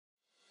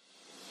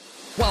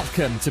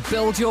Welcome to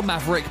Build Your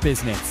Maverick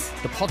Business,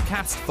 the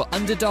podcast for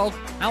underdog,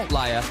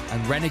 outlier,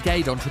 and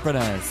renegade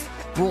entrepreneurs.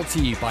 Brought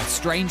to you by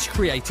Strange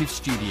Creative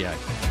Studio.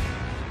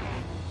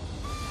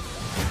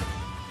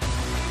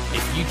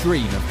 If you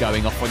dream of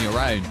going off on your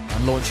own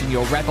and launching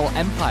your rebel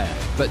empire,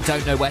 but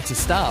don't know where to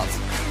start,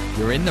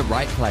 you're in the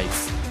right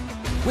place.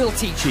 We'll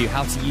teach you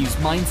how to use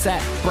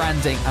mindset,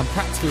 branding, and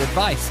practical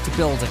advice to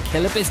build a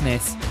killer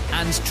business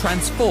and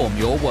transform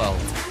your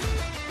world.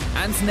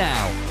 And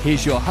now,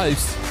 here's your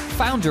host,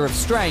 founder of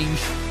Strange,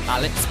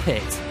 Alex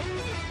Pitt.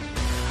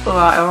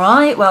 All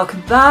right,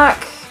 welcome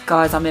back.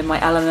 Guys, I'm in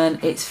my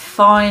element. It's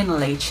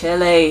finally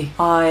chilly.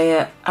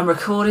 I am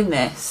recording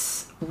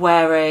this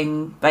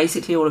wearing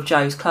basically all of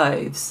Joe's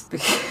clothes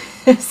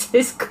because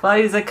his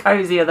clothes are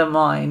cozier than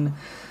mine.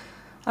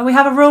 And we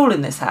have a rule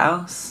in this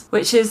house,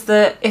 which is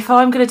that if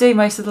I'm going to do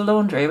most of the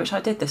laundry, which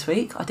I did this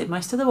week, I did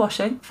most of the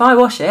washing. If I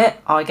wash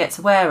it, I get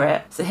to wear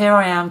it. So here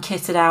I am,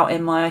 kitted out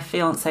in my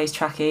fiance's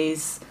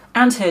trackies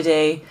and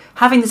hoodie,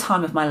 having the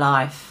time of my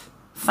life.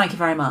 Thank you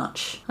very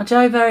much. Now,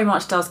 Joe very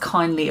much does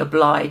kindly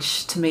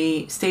oblige to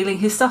me stealing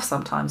his stuff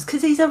sometimes,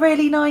 because he's a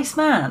really nice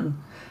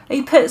man.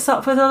 He puts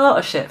up with a lot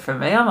of shit from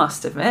me, I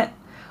must admit.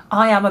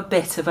 I am a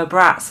bit of a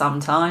brat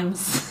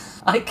sometimes.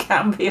 I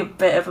can be a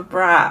bit of a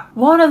brat.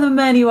 One of the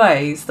many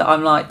ways that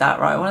I'm like that,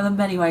 right? One of the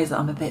many ways that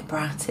I'm a bit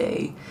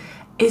bratty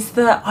is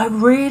that I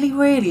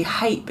really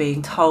hate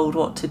being told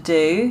what to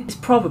do. It's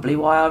probably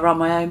why I run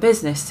my own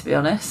business, to be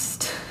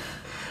honest.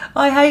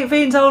 I hate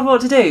being told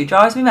what to do.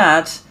 Drives me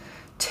mad.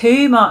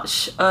 Too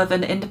much of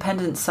an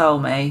independent soul,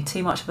 me.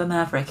 Too much of a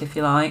maverick, if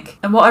you like.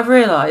 And what I've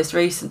realised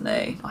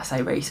recently,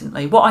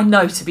 what I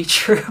know to be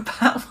true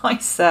about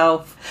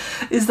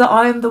myself is that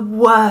I am the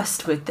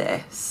worst with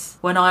this.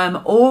 When I am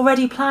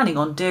already planning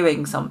on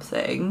doing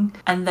something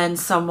and then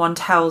someone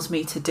tells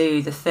me to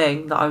do the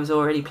thing that I was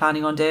already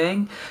planning on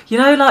doing. You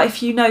know, like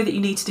if you know that you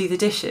need to do the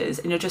dishes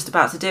and you're just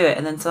about to do it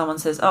and then someone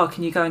says, oh,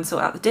 can you go and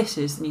sort out the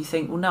dishes? And you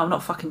think, well, no, I'm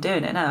not fucking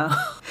doing it now.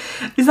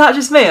 Is that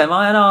just me? Am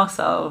I an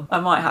arsehole? I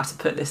might have to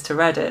put this to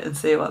Reddit and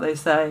see what they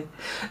say.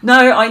 No,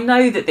 I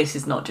know that this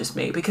is not just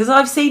me because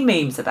I've seen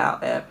memes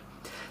about it.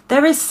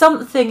 There is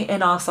something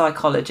in our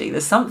psychology,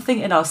 there's something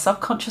in our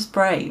subconscious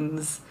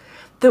brains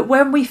that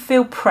when we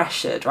feel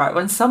pressured, right,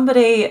 when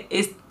somebody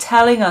is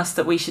telling us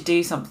that we should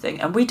do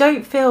something and we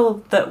don't feel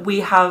that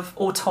we have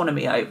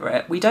autonomy over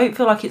it, we don't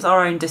feel like it's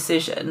our own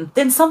decision,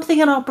 then something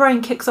in our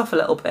brain kicks off a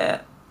little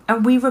bit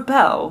and we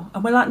rebel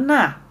and we're like,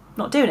 nah,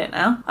 not doing it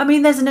now. I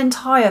mean, there's an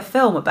entire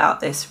film about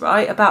this,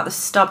 right, about the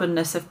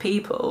stubbornness of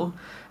people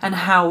and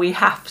how we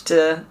have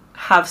to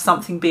have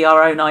something be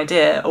our own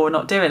idea or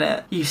not doing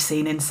it. You've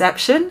seen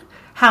Inception.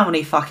 How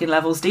many fucking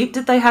levels deep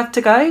did they have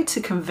to go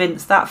to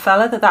convince that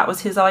fella that that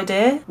was his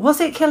idea?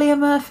 Was it Cillian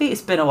Murphy?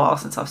 It's been a while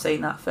since I've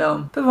seen that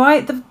film. But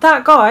right,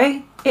 that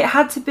guy, it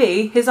had to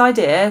be his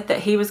idea that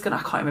he was going to...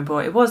 I can't remember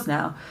what it was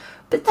now.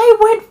 But they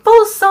went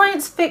full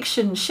science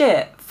fiction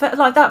shit.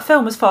 Like, that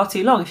film was far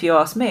too long, if you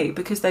ask me,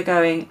 because they're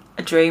going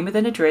a dream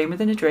within a dream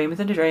within a dream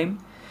within a dream.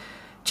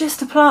 Just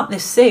to plant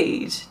this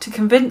seed, to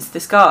convince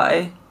this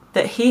guy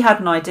that he had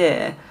an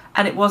idea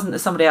and it wasn't that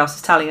somebody else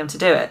was telling him to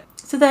do it.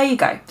 So there you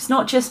go. It's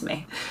not just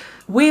me.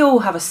 We all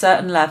have a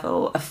certain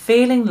level of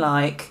feeling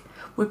like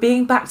we're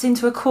being backed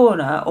into a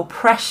corner or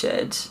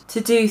pressured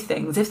to do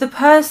things. If the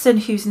person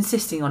who's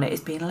insisting on it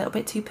is being a little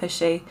bit too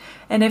pushy,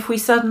 and if we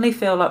suddenly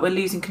feel like we're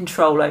losing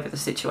control over the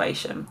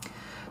situation.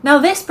 Now,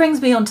 this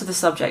brings me on to the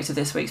subject of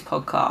this week's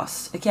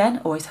podcast. Again,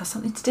 always has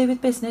something to do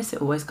with business.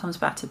 It always comes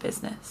back to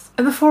business.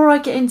 And before I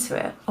get into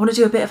it, I want to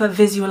do a bit of a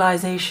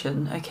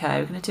visualization.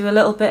 Okay, we're going to do a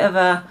little bit of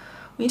a...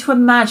 We need to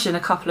imagine a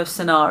couple of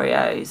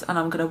scenarios and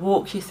I'm going to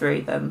walk you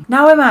through them.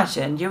 Now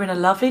imagine you're in a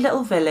lovely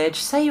little village,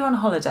 say you're on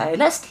holiday.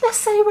 Let's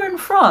say we're in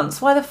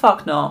France. Why the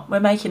fuck not? We're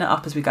making it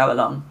up as we go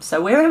along.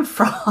 So we're in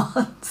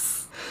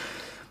France.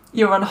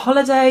 You're on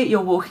holiday,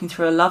 you're walking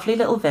through a lovely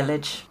little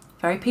village.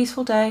 Very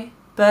peaceful day.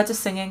 Birds are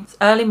singing, it's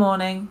early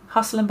morning,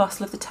 hustle and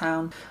bustle of the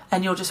town,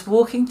 and you're just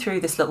walking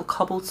through this little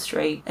cobbled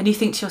street and you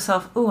think to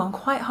yourself, oh, I'm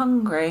quite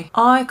hungry.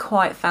 I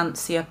quite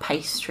fancy a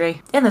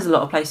pastry. And there's a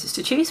lot of places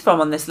to choose from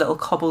on this little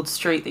cobbled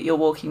street that you're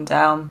walking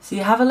down. So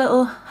you have a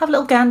little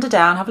gander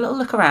down, have a little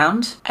look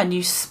around, and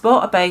you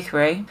spot a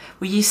bakery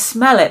where you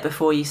smell it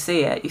before you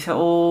see it. You feel,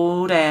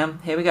 oh damn,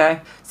 here we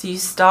go. So you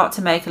start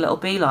to make a little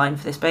beeline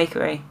for this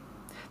bakery.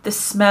 The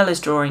smell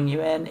is drawing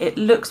you in. It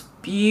looks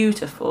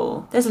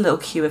beautiful. There's a little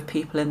queue of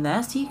people in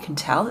there, so you can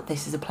tell that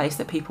this is a place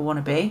that people want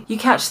to be. You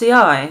catch the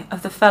eye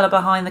of the fella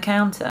behind the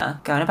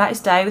counter, going about his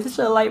day with his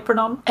little apron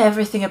on.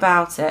 Everything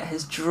about it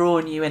has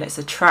drawn you in. It's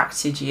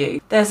attracted you.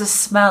 There's a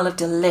smell of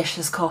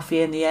delicious coffee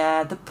in the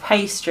air. The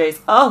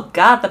pastries. Oh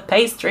God, the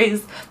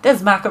pastries.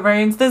 There's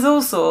macaroons. There's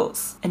all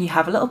sorts. And you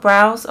have a little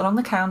browse along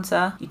the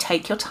counter. You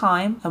take your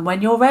time, and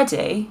when you're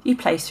ready, you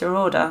place your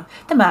order.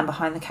 The man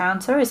behind the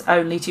counter is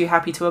only too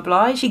happy to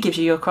oblige. He gives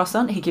you your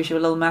croissant. He gives you a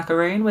little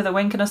macaroon with a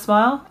wink and a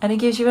smile, and he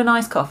gives you a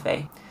nice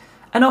coffee.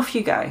 And off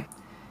you go.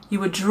 You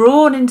were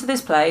drawn into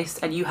this place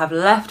and you have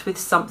left with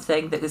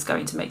something that is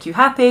going to make you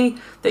happy,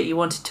 that you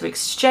wanted to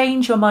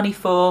exchange your money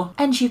for,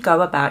 and you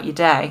go about your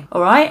day.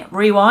 All right,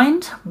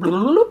 rewind,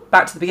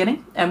 back to the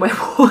beginning, and we're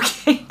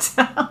walking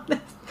down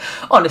this.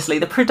 Honestly,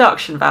 the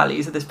production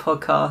values of this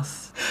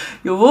podcast.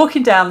 You're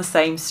walking down the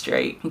same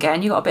street.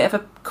 Again, you've got a bit of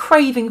a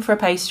craving for a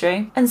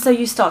pastry, and so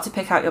you start to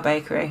pick out your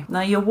bakery.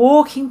 Now you're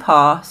walking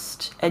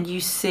past and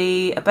you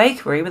see a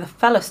bakery with a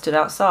fella stood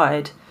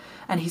outside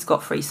and he's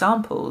got free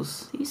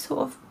samples. You sort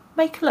of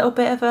make a little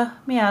bit of a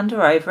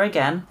meander over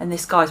again, and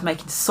this guy's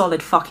making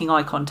solid fucking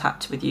eye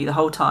contact with you the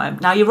whole time.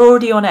 Now you're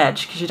already on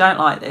edge because you don't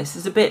like this.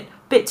 It's a bit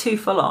too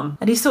full on,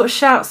 and he sort of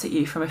shouts at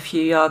you from a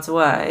few yards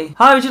away,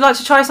 "Hi, would you like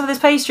to try some of this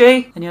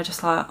pastry?" And you're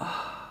just like,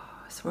 oh,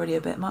 it's already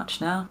a bit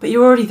much now. But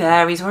you're already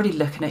there, he's already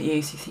looking at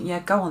you, so you think, yeah,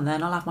 go on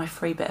then, I'll have my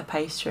free bit of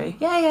pastry.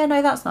 Yeah,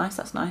 no, that's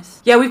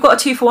nice. Yeah, we've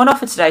got a 2-for-1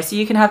 offer today, so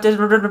you can have this.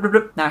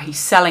 Now he's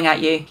selling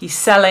at you. He's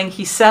selling.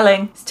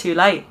 It's too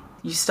late.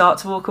 You start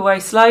to walk away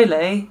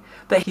slowly,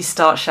 but he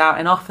starts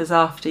shouting offers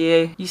after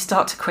you. You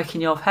start to quicken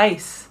your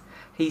pace.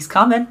 He's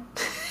coming.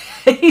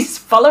 He's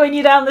following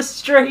you down the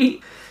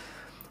street.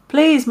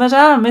 Please,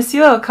 madame,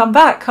 monsieur, come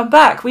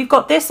back. We've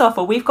got this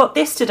offer. We've got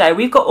this today.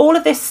 We've got all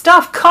of this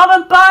stuff. Come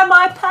and buy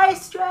my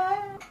pastry.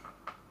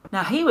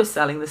 Now, he was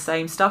selling the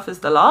same stuff as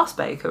the last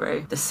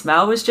bakery. The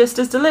smell was just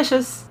as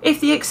delicious. If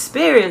the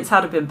experience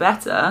had been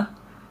better,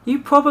 you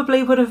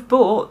probably would have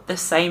bought the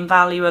same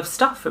value of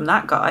stuff from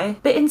that guy.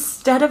 But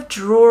instead of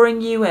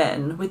drawing you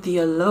in with the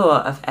allure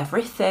of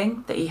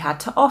everything that he had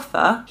to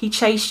offer, he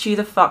chased you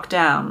the fuck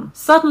down.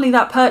 Suddenly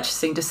that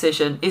purchasing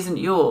decision isn't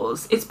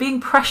yours. It's being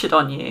pressured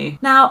on you.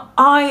 Now,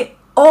 I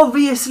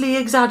obviously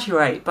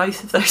exaggerate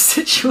both of those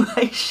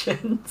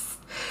situations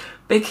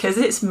because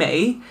it's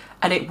me,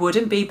 and it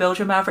wouldn't be Build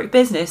Your Maverick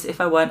Business if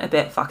I weren't a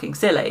bit fucking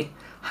silly.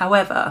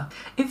 However,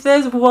 if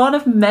there's one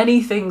of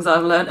many things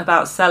I've learnt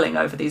about selling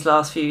over these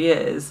last few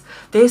years,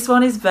 this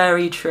one is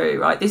very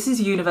true, right? This is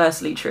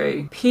universally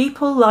true.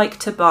 People like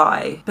to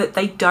buy, but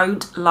they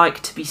don't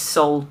like to be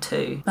sold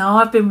to. Now,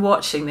 I've been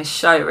watching this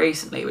show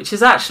recently, which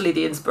is actually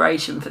the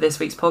inspiration for this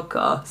week's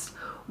podcast,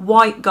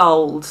 White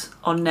Gold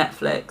on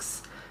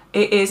Netflix.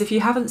 It is, if you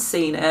haven't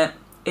seen it,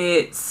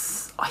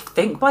 it's, I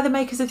think, by the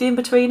makers of The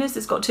In-Betweeners.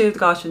 It's got 2 of the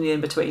guys from The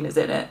In-Betweeners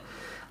in it.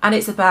 And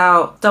it's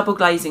about double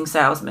glazing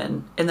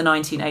salesmen in the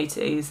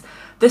 1980s.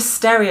 The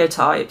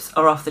stereotypes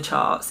are off the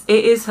charts.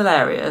 It is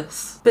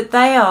hilarious. But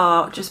they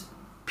are just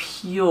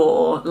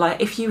pure. Like,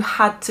 if you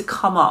had to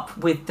come up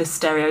with the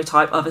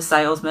stereotype of a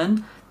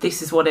salesman,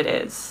 this is what it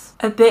is.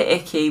 A bit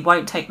icky,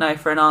 won't take no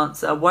for an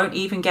answer, won't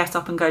even get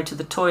up and go to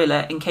the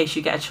toilet in case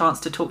you get a chance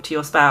to talk to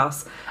your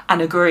spouse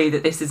and agree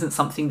that this isn't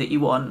something that you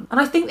want. And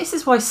I think this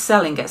is why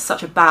selling gets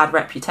such a bad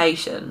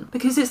reputation,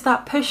 because it's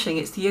that pushing,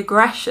 it's the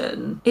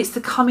aggression, it's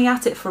the coming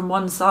at it from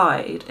one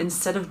side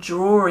instead of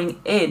drawing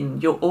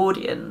in your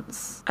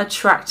audience,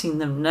 attracting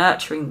them,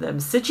 nurturing them,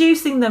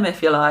 seducing them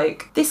if you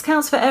like. This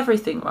counts for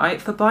everything,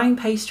 right? For buying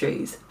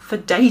pastries, for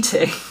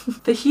dating,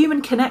 for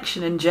human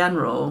connection in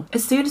general.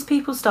 As soon as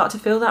people start to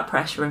feel that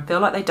pressure and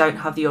feel like they don't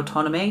have the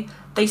autonomy,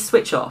 they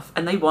switch off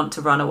and they want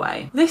to run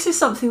away. This is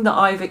something that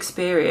I've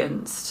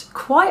experienced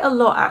quite a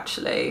lot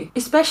actually,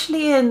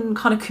 especially in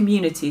kind of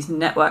communities,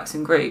 networks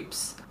and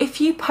groups. If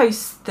you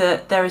post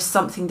that there is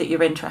something that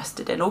you're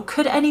interested in, or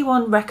could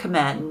anyone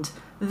recommend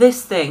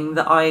this thing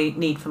that I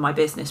need for my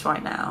business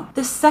right now,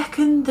 the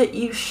second that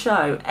you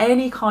show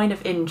any kind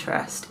of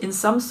interest in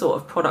some sort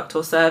of product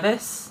or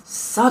service,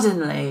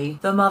 suddenly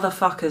the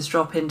motherfuckers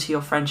drop into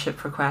your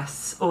friendship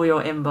requests or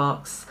your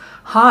inbox.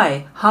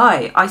 Hi,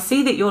 I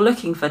see that you're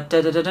looking for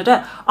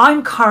da-da-da-da-da.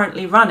 I'm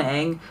currently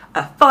running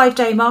a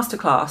 5-day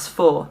masterclass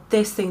for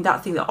this thing,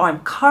 that thing, that I'm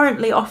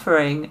currently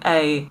offering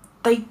a...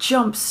 They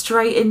jump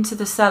straight into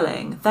the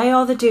selling. They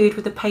are the dude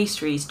with the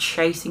pastries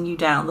chasing you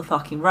down the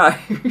fucking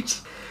road.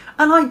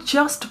 And I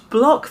just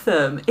block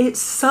them.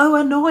 It's so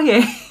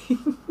annoying.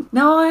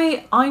 Now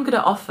I'm going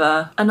to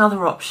offer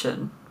another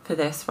option for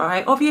this,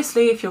 right?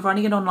 Obviously, if you're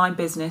running an online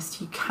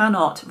business, you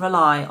cannot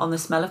rely on the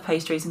smell of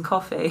pastries and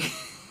coffee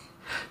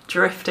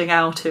drifting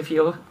out of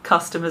your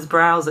customers'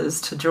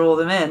 browsers to draw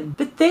them in.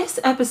 But this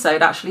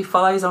episode actually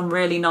follows on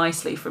really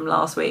nicely from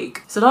last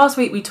week. So last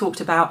week we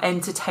talked about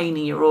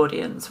entertaining your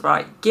audience,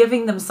 right?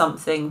 Giving them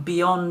something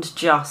beyond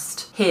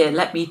just, here,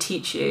 let me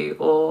teach you,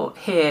 or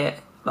here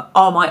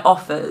are my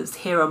offers,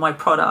 here are my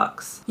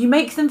products. You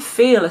make them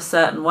feel a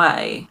certain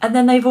way, and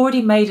then they've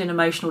already made an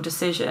emotional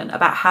decision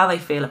about how they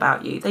feel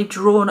about you. They've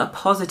drawn a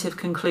positive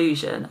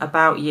conclusion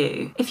about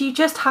you. If you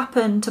just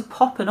happen to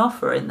pop an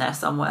offer in there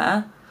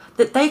somewhere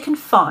that they can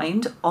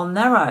find on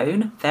their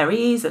own very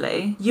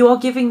easily, you are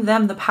giving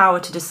them the power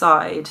to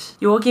decide.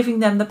 You are giving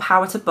them the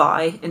power to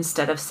buy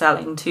instead of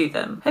selling to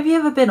them. Have you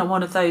ever been on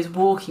one of those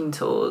walking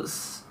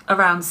tours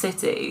around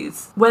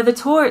cities where the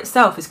tour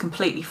itself is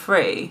completely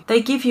free?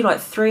 They give you like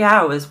 3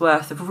 hours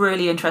worth of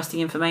really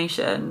interesting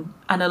information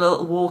and a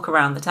little walk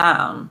around the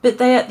town, but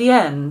they at the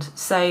end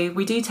say,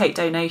 we do take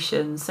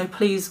donations, so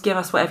please give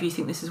us whatever you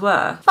think this is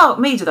worth. Fuck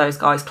me, do those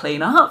guys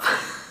clean up?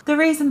 The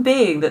reason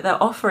being that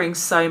they're offering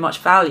so much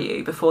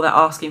value before they're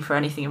asking for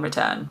anything in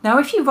return. Now,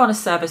 if you run a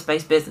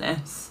service-based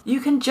business,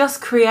 you can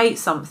just create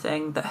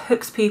something that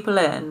hooks people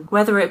in,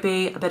 whether it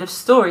be a bit of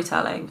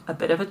storytelling, a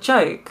bit of a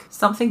joke,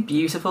 something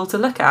beautiful to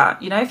look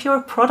at. You know, if you're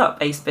a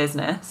product-based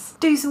business,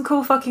 do some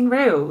cool fucking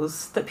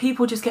reels that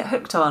people just get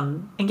hooked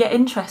on and get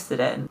interested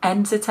in.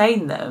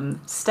 Entertain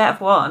them. Step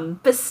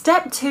 1. But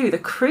step 2, the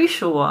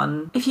crucial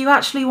one, if you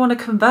actually want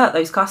to convert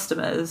those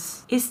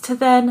customers, is to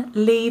then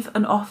leave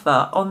an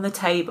offer on the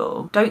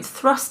table. Don't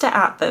thrust it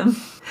at them.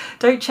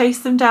 Don't chase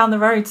them down the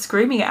road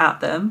screaming it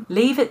at them.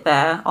 Leave it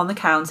there on the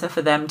counter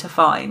for them to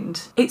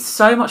find. It's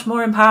so much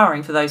more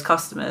empowering for those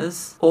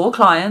customers or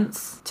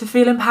clients to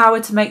feel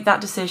empowered to make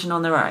that decision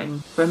on their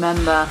own.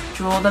 Remember,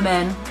 draw them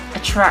in,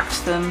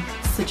 attract them,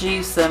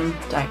 seduce them.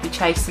 Don't be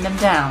chasing them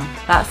down.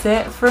 That's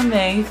it from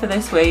me for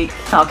this week.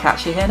 I'll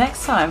catch you here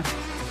next time.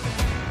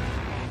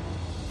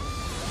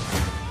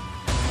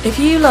 If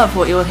you love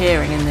what you're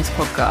hearing in this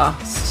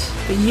podcast,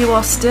 but you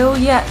are still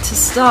yet to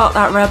start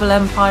that rebel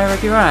empire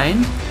of your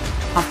own,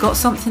 I've got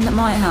something that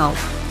might help.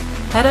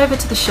 Head over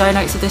to the show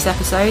notes of this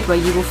episode where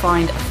you will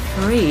find a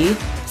free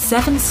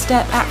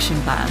 7-step action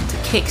plan to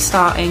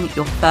kickstarting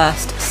your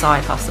first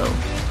side hustle.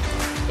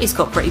 It's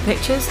got pretty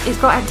pictures,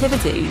 it's got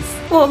activities.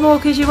 What more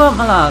could you want,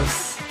 my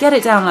loves? Get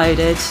it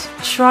downloaded,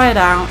 try it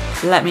out,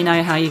 let me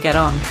know how you get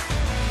on.